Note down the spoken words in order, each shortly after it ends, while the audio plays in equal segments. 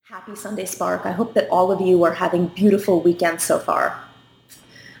Happy Sunday Spark. I hope that all of you are having beautiful weekends so far.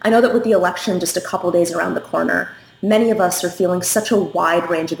 I know that with the election just a couple days around the corner, many of us are feeling such a wide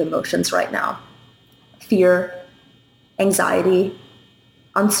range of emotions right now. Fear, anxiety,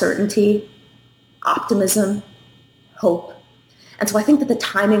 uncertainty, optimism, hope. And so I think that the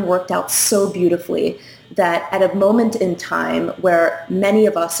timing worked out so beautifully that at a moment in time where many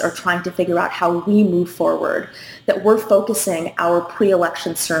of us are trying to figure out how we move forward, that we're focusing our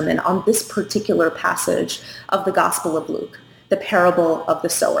pre-election sermon on this particular passage of the Gospel of Luke, the parable of the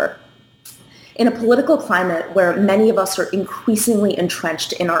sower. In a political climate where many of us are increasingly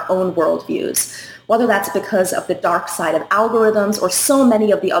entrenched in our own worldviews, whether that's because of the dark side of algorithms or so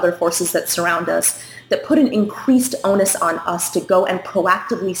many of the other forces that surround us that put an increased onus on us to go and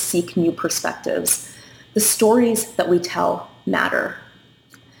proactively seek new perspectives, the stories that we tell matter.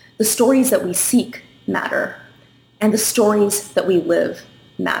 The stories that we seek matter. And the stories that we live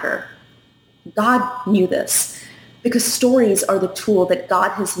matter. God knew this because stories are the tool that God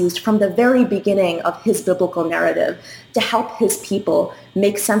has used from the very beginning of his biblical narrative to help his people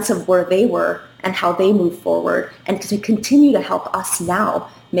make sense of where they were and how they move forward, and to continue to help us now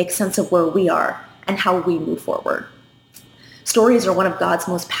make sense of where we are and how we move forward. Stories are one of God's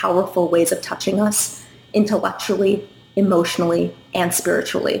most powerful ways of touching us intellectually, emotionally, and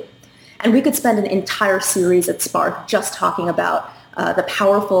spiritually. And we could spend an entire series at Spark just talking about the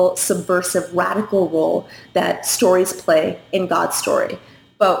powerful, subversive, radical role that stories play in God's story.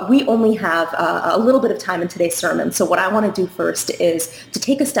 But we only have a little bit of time in today's sermon. So what I want to do first is to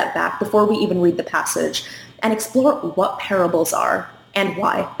take a step back before we even read the passage and explore what parables are and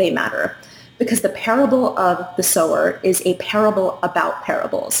why they matter. Because the parable of the sower is a parable about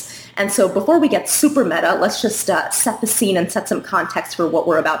parables. And so before we get super meta, let's just set the scene and set some context for what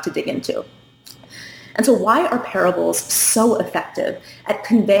we're about to dig into. And so why are parables so effective at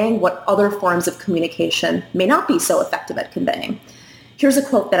conveying what other forms of communication may not be so effective at conveying? Here's a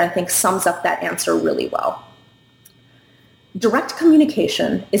quote that I think sums up that answer really well. Direct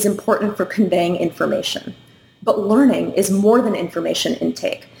communication is important for conveying information, but learning is more than information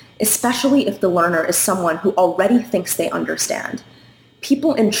intake, especially if the learner is someone who already thinks they understand.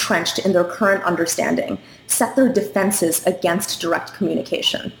 People entrenched in their current understanding set their defenses against direct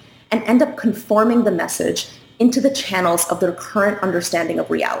communication and end up conforming the message into the channels of their current understanding of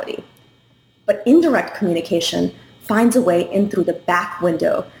reality. But indirect communication finds a way in through the back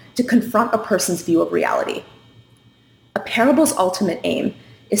window to confront a person's view of reality. A parable's ultimate aim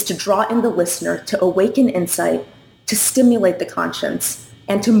is to draw in the listener to awaken insight, to stimulate the conscience,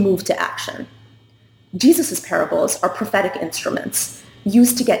 and to move to action. Jesus' parables are prophetic instruments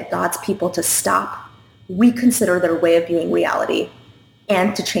used to get God's people to stop, reconsider their way of viewing reality,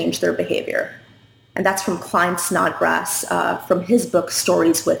 and to change their behavior. And that's from Klyne Snodgrass from his book,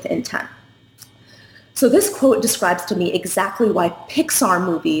 Stories with Intent. So this quote describes to me exactly why Pixar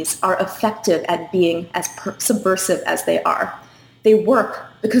movies are effective at being as subversive as they are. They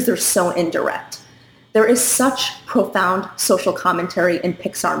work because they're so indirect. There is such profound social commentary in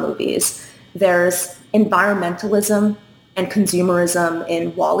Pixar movies. There's environmentalism and consumerism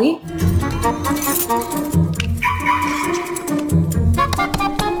in WALL-E.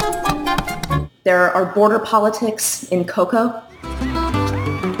 There are border politics in Coco.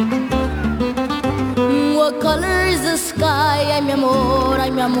 What color is the sky? Ay, mi amor, ay,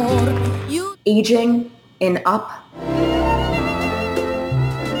 mi amor. You... Aging in Up.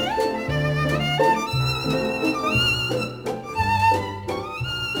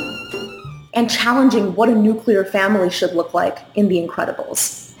 And challenging what a nuclear family should look like in The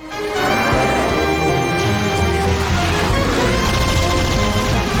Incredibles.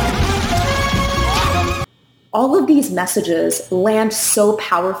 All of these messages land so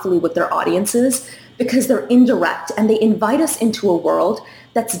powerfully with their audiences because they're indirect and they invite us into a world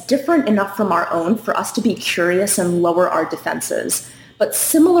that's different enough from our own for us to be curious and lower our defenses, but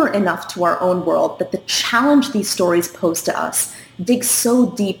similar enough to our own world that the challenge these stories pose to us digs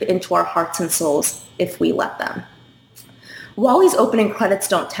so deep into our hearts and souls if we let them. WALL-E's opening credits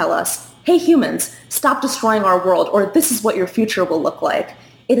don't tell us, hey humans, stop destroying our world, or this is what your future will look like.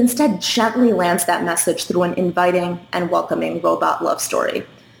 It instead gently lands that message through an inviting and welcoming robot love story.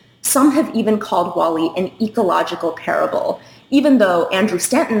 Some have even called WALL-E an ecological parable, even though Andrew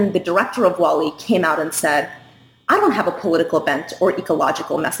Stanton, the director of WALL-E, came out and said, I don't have a political bent or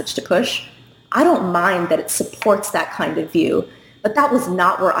ecological message to push. I don't mind that it supports that kind of view, but that was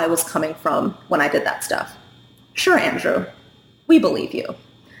not where I was coming from when I did that stuff. Sure, Andrew, we believe you.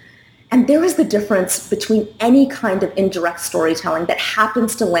 And there is the difference between any kind of indirect storytelling that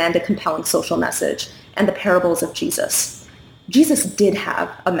happens to land a compelling social message and the parables of Jesus. Jesus did have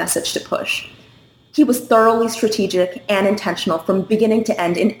a message to push. He was thoroughly strategic and intentional from beginning to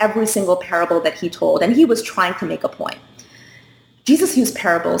end in every single parable that he told, and he was trying to make a point. Jesus used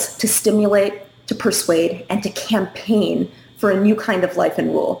parables to stimulate, to persuade, and to campaign for a new kind of life and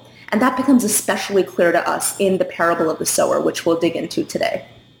rule. And that becomes especially clear to us in the parable of the sower, which we'll dig into today.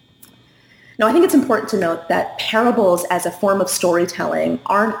 Now, I think it's important to note that parables as a form of storytelling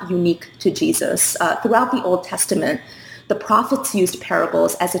aren't unique to Jesus. Throughout the Old Testament, the prophets used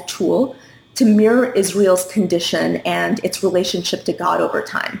parables as a tool to mirror Israel's condition and its relationship to God over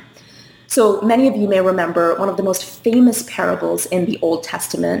time. So many of you may remember one of the most famous parables in the Old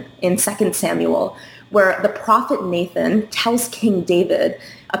Testament in 2 Samuel, where the prophet Nathan tells King David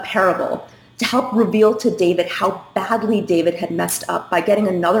a parable to help reveal to David how badly David had messed up by getting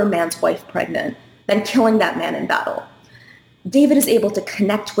another man's wife pregnant, then killing that man in battle. David is able to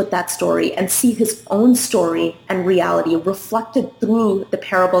connect with that story and see his own story and reality reflected through the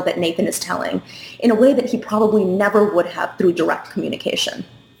parable that Nathan is telling in a way that he probably never would have through direct communication.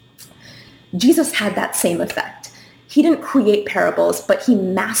 Jesus had that same effect. He didn't create parables, but he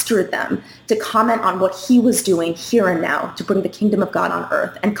mastered them to comment on what he was doing here and now to bring the kingdom of God on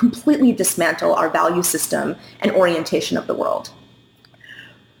earth and completely dismantle our value system and orientation of the world.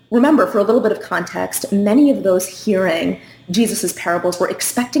 Remember, for a little bit of context, many of those hearing Jesus' parables were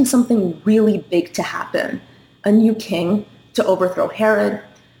expecting something really big to happen. A new king to overthrow Herod,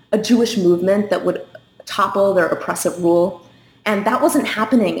 a Jewish movement that would topple their oppressive rule, and that wasn't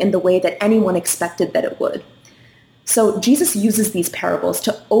happening in the way that anyone expected that it would. So Jesus uses these parables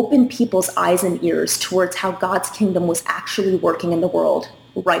to open people's eyes and ears towards how God's kingdom was actually working in the world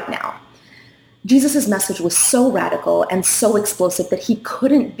right now. Jesus' message was so radical and so explosive that he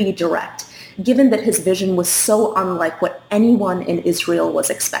couldn't be direct, given that his vision was so unlike what anyone in Israel was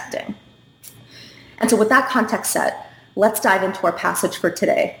expecting. And so with that context set, let's dive into our passage for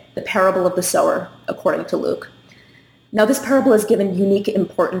today, the parable of the sower, according to Luke. Now, this parable is given unique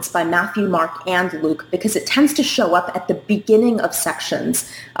importance by Matthew, Mark, and Luke because it tends to show up at the beginning of sections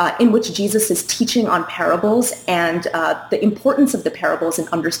in which Jesus is teaching on parables and the importance of the parables in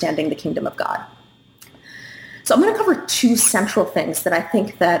understanding the kingdom of God. So I'm going to cover two central things that I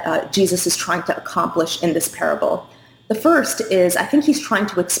think that Jesus is trying to accomplish in this parable. The first is I think he's trying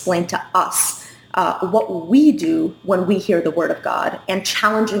to explain to us what we do when we hear the word of God and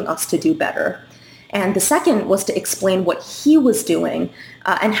challenging us to do better. And the second was to explain what he was doing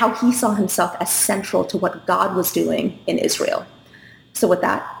and how he saw himself as central to what God was doing in Israel. So with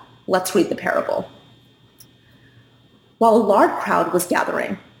that, let's read the parable. While a large crowd was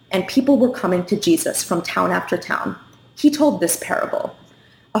gathering and people were coming to Jesus from town after town, he told this parable.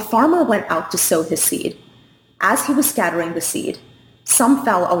 A farmer went out to sow his seed. As he was scattering the seed, some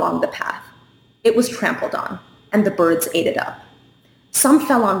fell along the path. It was trampled on, and the birds ate it up. Some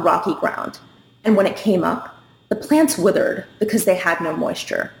fell on rocky ground, and when it came up, the plants withered because they had no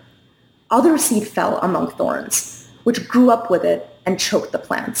moisture. Other seed fell among thorns, which grew up with it and choked the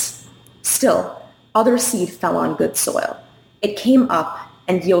plants. Still, other seed fell on good soil. It came up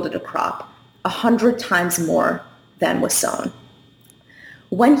and yielded a crop, 100 times more than was sown.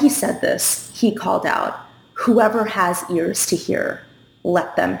 When he said this, he called out, "Whoever has ears to hear,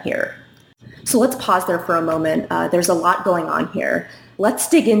 let them hear." So let's pause there for a moment. There's a lot going on here. Let's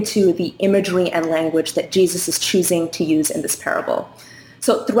dig into the imagery and language that Jesus is choosing to use in this parable.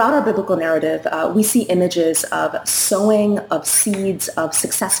 So throughout our biblical narrative, we see images of sowing, of seeds, of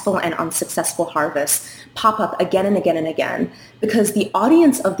successful and unsuccessful harvests pop up again and again and again because the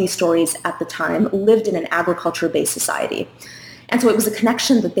audience of these stories at the time lived in an agriculture-based society. And so it was a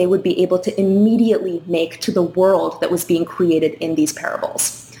connection that they would be able to immediately make to the world that was being created in these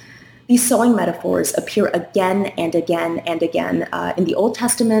parables. These sowing metaphors appear again and again and again in the Old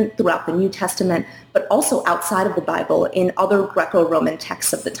Testament, throughout the New Testament, but also outside of the Bible in other Greco-Roman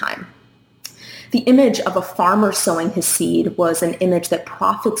texts of the time. The image of a farmer sowing his seed was an image that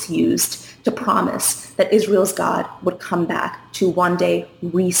prophets used to promise that Israel's God would come back to one day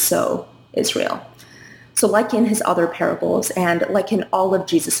re-sow Israel. So like in his other parables and like in all of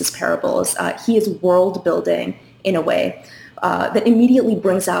Jesus' parables, he is world building in a way that immediately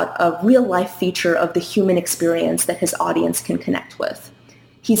brings out a real-life feature of the human experience that his audience can connect with.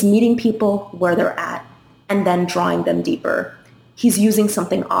 He's meeting people where they're at and then drawing them deeper. He's using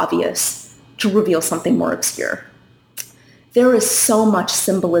something obvious to reveal something more obscure. There is so much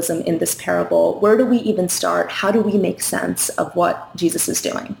symbolism in this parable. Where do we even start? How do we make sense of what Jesus is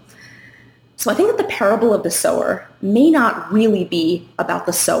doing? So I think that the parable of the sower may not really be about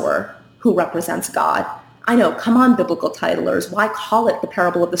the sower who represents God. I know, come on, biblical titlers. Why call it the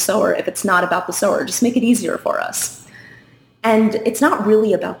parable of the sower if it's not about the sower? Just make it easier for us. And it's not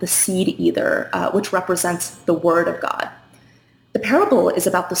really about the seed either, which represents the word of God. The parable is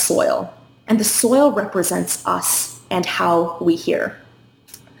about the soil, and the soil represents us and how we hear.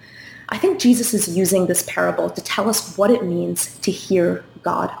 I think Jesus is using this parable to tell us what it means to hear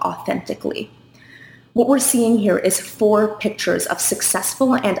God authentically. What we're seeing here is 4 pictures of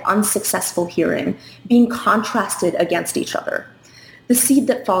successful and unsuccessful hearing being contrasted against each other. The seed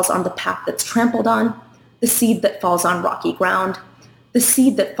that falls on the path that's trampled on, the seed that falls on rocky ground, the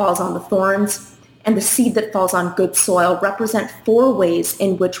seed that falls on the thorns, and the seed that falls on good soil represent 4 ways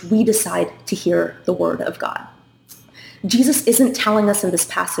in which we decide to hear the word of God. Jesus isn't telling us in this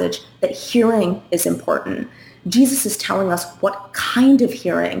passage that hearing is important. Jesus is telling us what kind of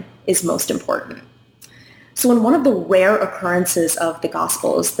hearing is most important. So in one of the rare occurrences of the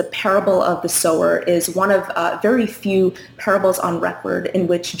Gospels, the parable of the sower is one of very few parables on record in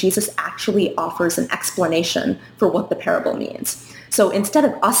which Jesus actually offers an explanation for what the parable means. So instead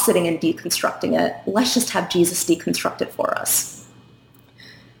of us sitting and deconstructing it, let's just have Jesus deconstruct it for us.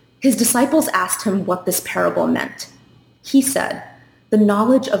 His disciples asked him what this parable meant. He said, "The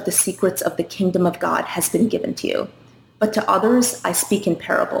knowledge of the secrets of the kingdom of God has been given to you, but to others I speak in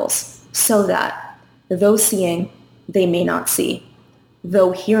parables, so that, though seeing, they may not see,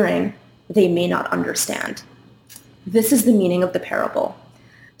 though hearing, they may not understand." This is the meaning of the parable.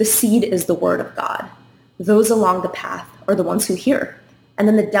 The seed is the word of God. Those along the path are the ones who hear, and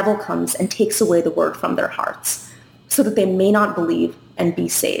then the devil comes and takes away the word from their hearts, so that they may not believe and be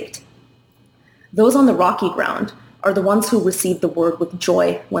saved. Those on the rocky ground are the ones who receive the word with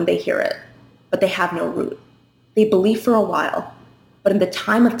joy when they hear it, but they have no root. They believe for a while, but in the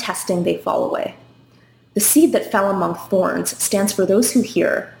time of testing they fall away. The seed that fell among thorns stands for those who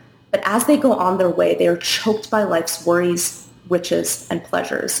hear, but as they go on their way, they are choked by life's worries, riches, and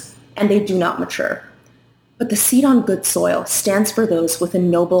pleasures, and they do not mature. But the seed on good soil stands for those with a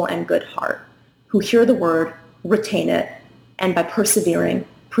noble and good heart, who hear the word, retain it, and by persevering,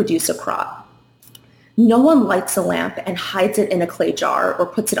 produce a crop. No one lights a lamp and hides it in a clay jar or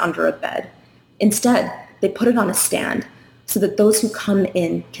puts it under a bed. Instead, they put it on a stand so that those who come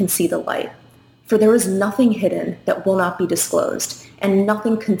in can see the light. For there is nothing hidden that will not be disclosed, and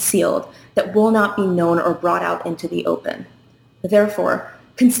nothing concealed that will not be known or brought out into the open. Therefore,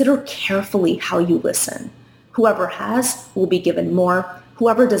 consider carefully how you listen. Whoever has will be given more.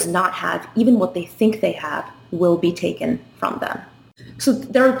 Whoever does not have, even what they think they have, will be taken from them. So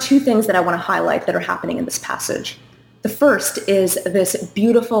there are 2 things that I want to highlight that are happening in this passage. The first is this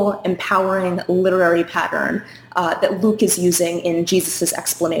beautiful, empowering literary pattern that Luke is using in Jesus'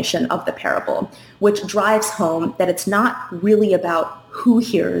 explanation of the parable, which drives home that it's not really about who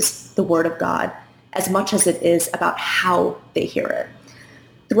hears the word of God as much as it is about how they hear it.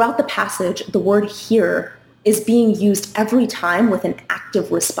 Throughout the passage, the word hear is being used every time with an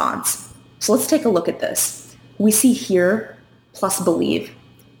active response. So let's take a look at this. We see hear plus believe,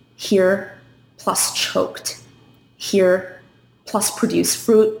 hear plus choked, hear plus produce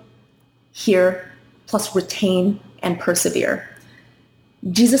fruit, hear plus retain and persevere.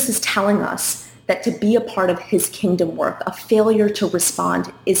 Jesus is telling us that to be a part of his kingdom work, a failure to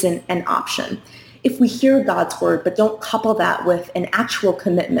respond isn't an option. If we hear God's word but don't couple that with an actual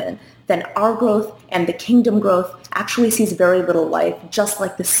commitment, then our growth and the kingdom growth actually sees very little life, just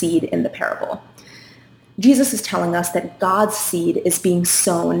like the seed in the parable. Jesus is telling us that God's seed is being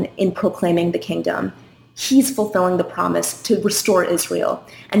sown in proclaiming the kingdom. He's fulfilling the promise to restore Israel.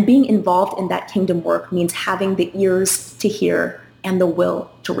 And being involved in that kingdom work means having the ears to hear and the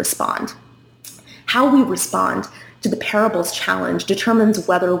will to respond. How we respond to the parable's challenge determines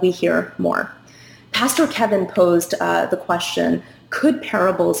whether we hear more. Pastor Kevin posed the question, could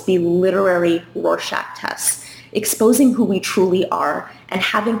parables be literary Rorschach tests, exposing who we truly are and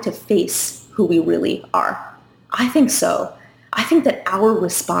having to face who we really are? I think so. I think that our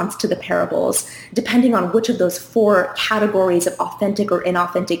response to the parables, depending on which of those 4 categories of authentic or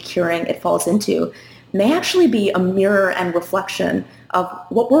inauthentic hearing it falls into, may actually be a mirror and reflection of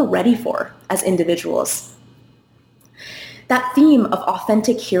what we're ready for as individuals. That theme of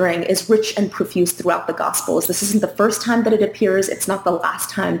authentic hearing is rich and profuse throughout the Gospels. This isn't the first time that it appears. It's not the last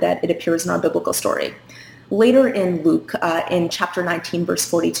time that it appears in our biblical story. Later in Luke, in chapter 19, verse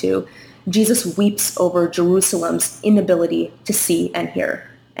 42, Jesus weeps over Jerusalem's inability to see and hear.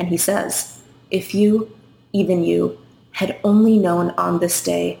 And he says, "If you, even you, had only known on this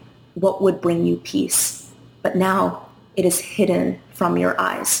day what would bring you peace, but now it is hidden from your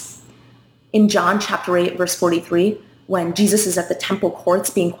eyes." In John chapter 8, verse 43, when Jesus is at the temple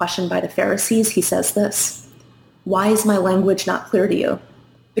courts being questioned by the Pharisees, he says this, "Why is my language not clear to you?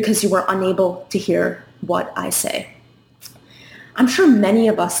 Because you are unable to hear what I say." I'm sure many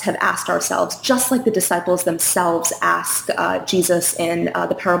of us have asked ourselves, just like the disciples themselves ask Jesus in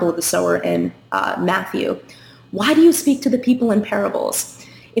the parable of the sower in Matthew, why do you speak to the people in parables?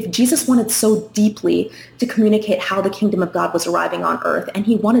 If Jesus wanted so deeply to communicate how the kingdom of God was arriving on earth, and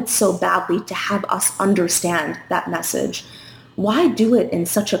he wanted so badly to have us understand that message, why do it in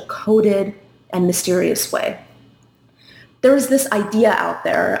such a coded and mysterious way? There is this idea out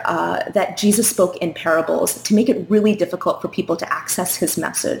there that Jesus spoke in parables to make it really difficult for people to access his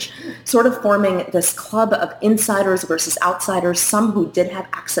message, sort of forming this club of insiders versus outsiders, some who did have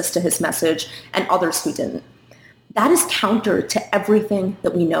access to his message and others who didn't. That is counter to everything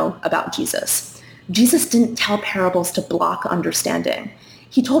that we know about Jesus. Jesus didn't tell parables to block understanding.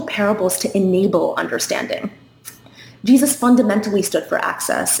 He told parables to enable understanding. Jesus fundamentally stood for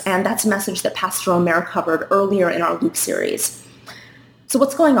access, and that's a message that Pastor Omer covered earlier in our Luke series. So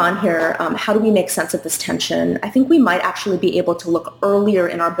what's going on here? How do we make sense of this tension? I think we might actually be able to look earlier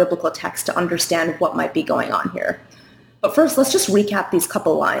in our biblical text to understand what might be going on here. But first, let's just recap these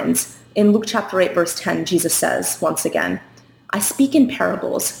couple lines. In Luke chapter 8, verse 10, Jesus says, once again, I speak in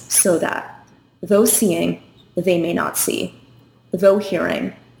parables so that, though seeing, they may not see, though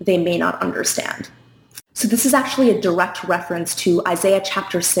hearing, they may not understand. So this is actually a direct reference to Isaiah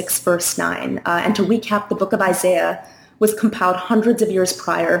chapter 6, verse 9. And to recap, the book of Isaiah was compiled hundreds of years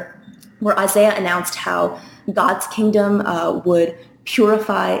prior, where Isaiah announced how God's kingdom would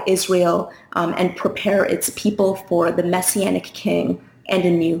purify Israel and prepare its people for the Messianic king and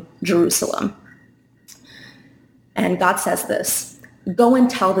a new Jerusalem. And God says this, go and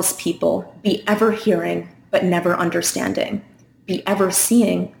tell this people, be ever hearing, but never understanding. Be ever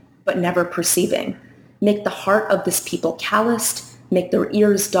seeing, but never perceiving. Make the heart of this people calloused, make their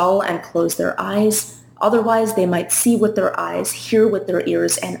ears dull and close their eyes. Otherwise, they might see with their eyes, hear with their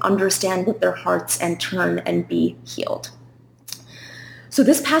ears, and understand with their hearts and turn and be healed. So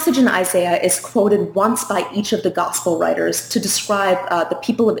this passage in Isaiah is quoted once by each of the gospel writers to describe the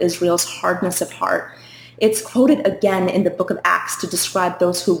people of Israel's hardness of heart. It's quoted again in the book of Acts to describe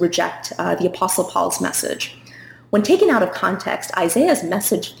those who reject the Apostle Paul's message. When taken out of context, Isaiah's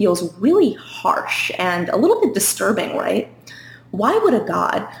message feels really harsh and a little bit disturbing, right? Why would a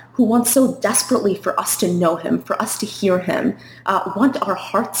God who wants so desperately for us to know him, for us to hear him, want our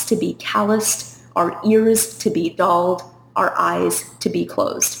hearts to be calloused, our ears to be dulled, our eyes to be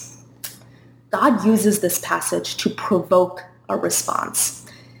closed? God uses this passage to provoke a response.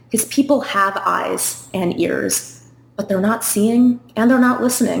 His people have eyes and ears, but they're not seeing and they're not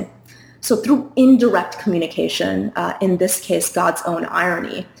listening. So through indirect communication, in this case, God's own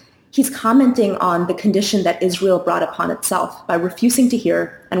irony, he's commenting on the condition that Israel brought upon itself by refusing to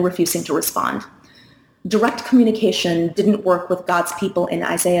hear and refusing to respond. Direct communication didn't work with God's people in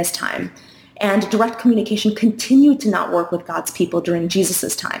Isaiah's time, and direct communication continued to not work with God's people during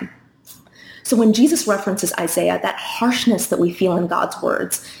Jesus' time. So when Jesus references Isaiah, that harshness that we feel in God's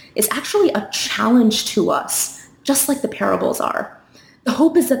words is actually a challenge to us, just like the parables are. The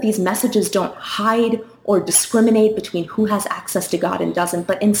hope is that these messages don't hide or discriminate between who has access to God and doesn't,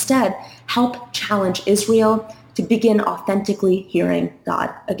 but instead help challenge Israel to begin authentically hearing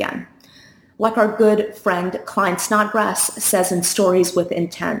God again. Like our good friend Klein Snodgrass says in Stories with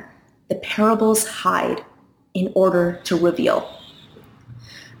Intent, the parables hide in order to reveal.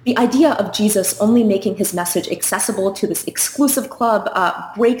 The idea of Jesus only making his message accessible to this exclusive club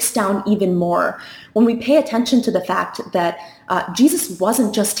breaks down even more when we pay attention to the fact that Jesus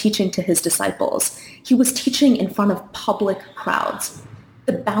wasn't just teaching to his disciples. He was teaching in front of public crowds.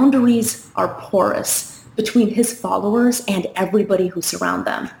 The boundaries are porous between his followers and everybody who surround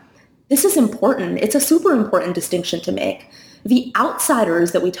them. This is important. It's a super important distinction to make. The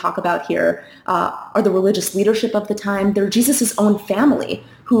outsiders that we talk about here are the religious leadership of the time. They're Jesus' own family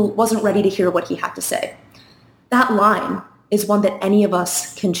who wasn't ready to hear what he had to say. That line is one that any of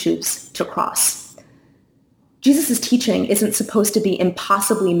us can choose to cross. Jesus' teaching isn't supposed to be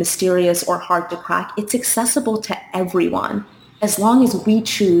impossibly mysterious or hard to crack. It's accessible to everyone as long as we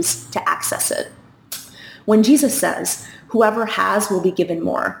choose to access it. When Jesus says, whoever has will be given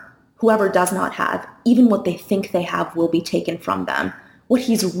more, whoever does not have, even what they think they have will be taken from them. What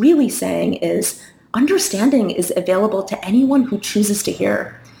he's really saying is understanding is available to anyone who chooses to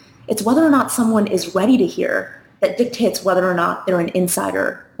hear. It's whether or not someone is ready to hear that dictates whether or not they're an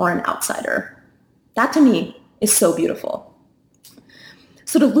insider or an outsider. That to me is so beautiful.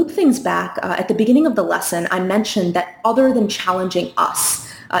 So to loop things back, at the beginning of the lesson, I mentioned that other than challenging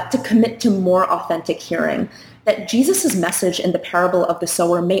us to commit to more authentic hearing, that Jesus' message in the parable of the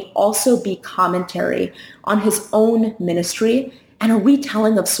sower may also be commentary on his own ministry and a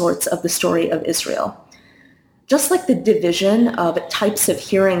retelling of sorts of the story of Israel. Just like the division of types of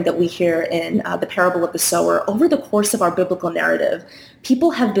hearing that we hear in the parable of the sower, over the course of our biblical narrative,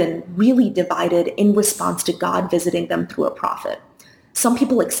 people have been really divided in response to God visiting them through a prophet. Some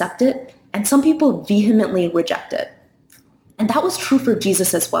people accept it, and some people vehemently reject it. And that was true for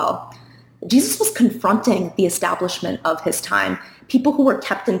Jesus as well. Jesus was confronting the establishment of his time, people who were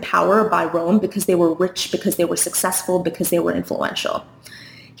kept in power by Rome because they were rich, because they were successful, because they were influential.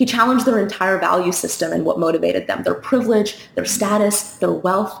 He challenged their entire value system and what motivated them, their privilege, their status, their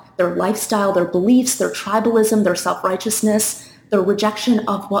wealth, their lifestyle, their beliefs, their tribalism, their self-righteousness, their rejection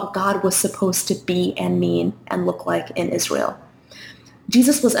of what God was supposed to be and mean and look like in Israel.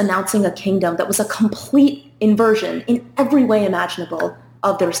 Jesus was announcing a kingdom that was a complete inversion in every way imaginable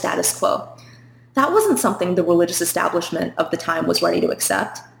of their status quo. That wasn't something the religious establishment of the time was ready to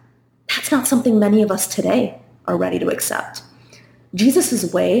accept. That's not something many of us today are ready to accept.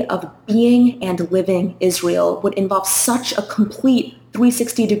 Jesus' way of being and living Israel would involve such a complete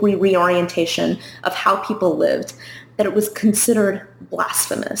 360-degree reorientation of how people lived that it was considered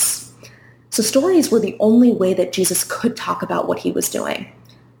blasphemous. So stories were the only way that Jesus could talk about what he was doing.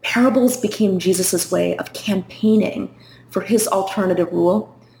 Parables became Jesus' way of campaigning for his alternative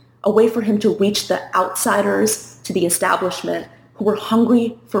rule, a way for him to reach the outsiders to the establishment who were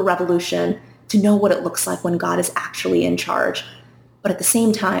hungry for revolution, to know what it looks like when God is actually in charge, but at the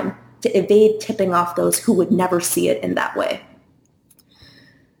same time, to evade tipping off those who would never see it in that way.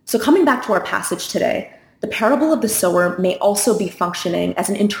 So coming back to our passage today, the parable of the sower may also be functioning as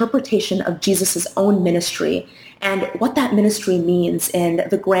an interpretation of Jesus' own ministry and what that ministry means in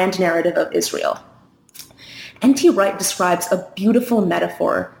the grand narrative of Israel. N.T. Wright describes a beautiful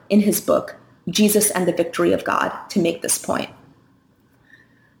metaphor in his book, Jesus and the Victory of God, to make this point.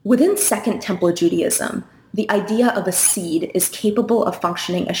 Within Second Temple Judaism, the idea of a seed is capable of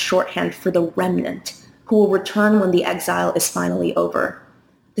functioning as shorthand for the remnant who will return when the exile is finally over.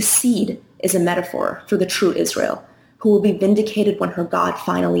 The seed is a metaphor for the true Israel, who will be vindicated when her God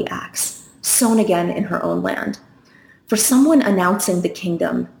finally acts, sown again in her own land. For someone announcing the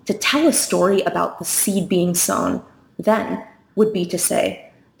kingdom to tell a story about the seed being sown, then would be to say,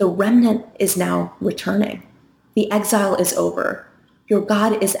 the remnant is now returning. The exile is over. Your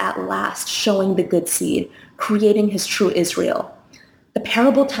God is at last showing the good seed, creating his true Israel. The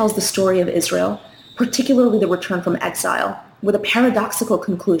parable tells the story of Israel, particularly the return from exile, with a paradoxical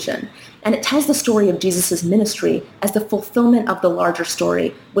conclusion, and it tells the story of Jesus' ministry as the fulfillment of the larger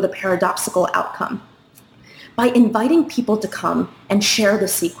story with a paradoxical outcome. By inviting people to come and share the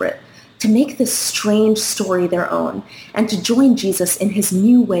secret, to make this strange story their own, and to join Jesus in his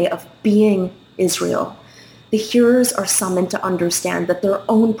new way of being Israel, the hearers are summoned to understand that their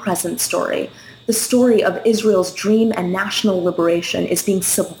own present story, the story of Israel's dream and national liberation, is being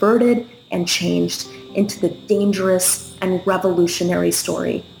subverted and changed into the dangerous and revolutionary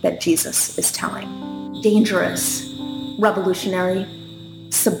story that Jesus is telling. Dangerous, revolutionary,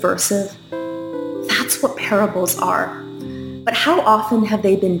 subversive. That's what parables are. But how often have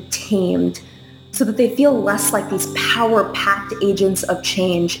they been tamed so that they feel less like these power-packed agents of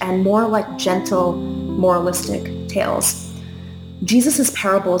change and more like gentle, moralistic tales? Jesus'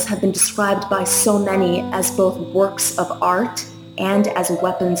 parables have been described by so many as both works of art and as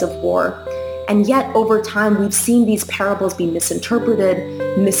weapons of war. And yet, over time, we've seen these parables be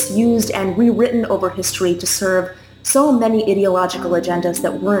misinterpreted, misused, and rewritten over history to serve so many ideological agendas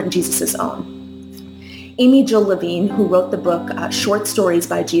that weren't Jesus' own. Amy Jill Levine, who wrote the book Short Stories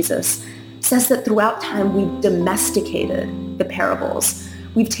by Jesus, says that throughout time we've domesticated the parables.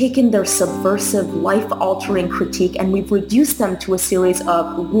 We've taken their subversive, life-altering critique and we've reduced them to a series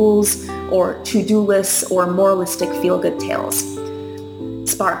of rules or to-do lists or moralistic feel-good tales.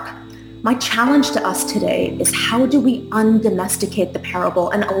 Spark, my challenge to us today is how do we undomesticate the parable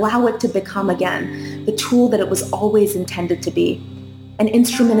and allow it to become again the tool that it was always intended to be? An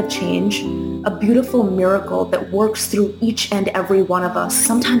instrument of change, a beautiful miracle that works through each and every one of us,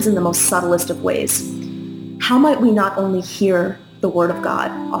 sometimes in the most subtlest of ways. How might we not only hear the word of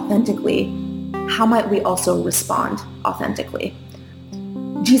God authentically, how might we also respond authentically?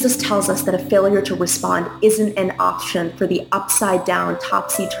 Jesus tells us that a failure to respond isn't an option for the upside-down,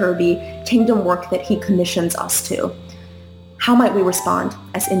 topsy-turvy kingdom work that he commissions us to. How might we respond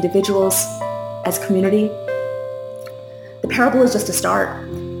as individuals, as community? The parable is just a start.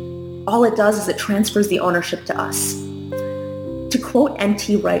 All it does is it transfers the ownership to us. To quote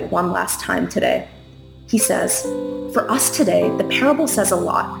N.T. Wright one last time today, he says, "For us today, the parable says a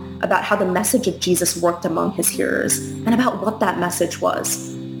lot about how the message of Jesus worked among his hearers and about what that message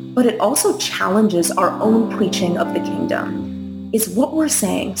was. But it also challenges our own preaching of the kingdom. Is what we're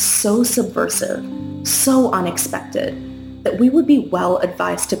saying so subversive so unexpected that we would be well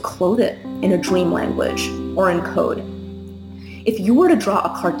advised to clothe it in a dream language or in code. If you were to draw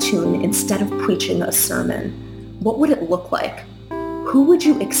a cartoon instead of preaching a sermon, what would it look like? Who would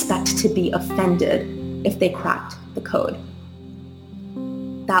you expect to be offended if they cracked the code?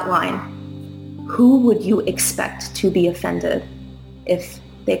 That line, who would you expect to be offended if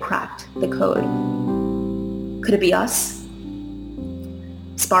they cracked the code? Could it be us?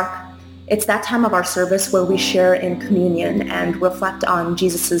 Spark, it's that time of our service where we share in communion and reflect on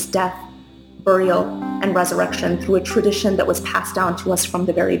Jesus' death, burial, and resurrection through a tradition that was passed down to us from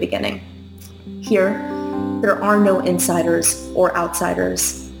the very beginning. Here, there are no insiders or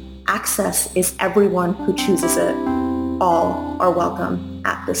outsiders. Access is everyone who chooses it. All are welcome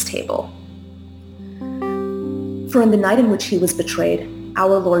at this table. For in the night in which he was betrayed,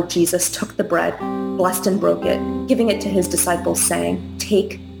 our Lord Jesus took the bread, blessed and broke it, giving it to his disciples, saying,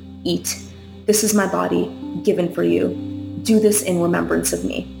 "Take, eat. This is my body, given for you. Do this in remembrance of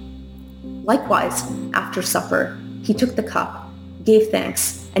me." Likewise, after supper, he took the cup, gave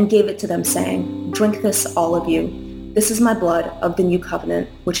thanks, and gave it to them, saying, "Drink this, all of you. This is my blood of the new covenant,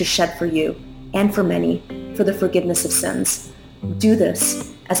 which is shed for you, and for many, for the forgiveness of sins. Do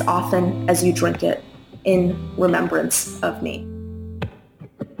this as often as you drink it, in remembrance of me."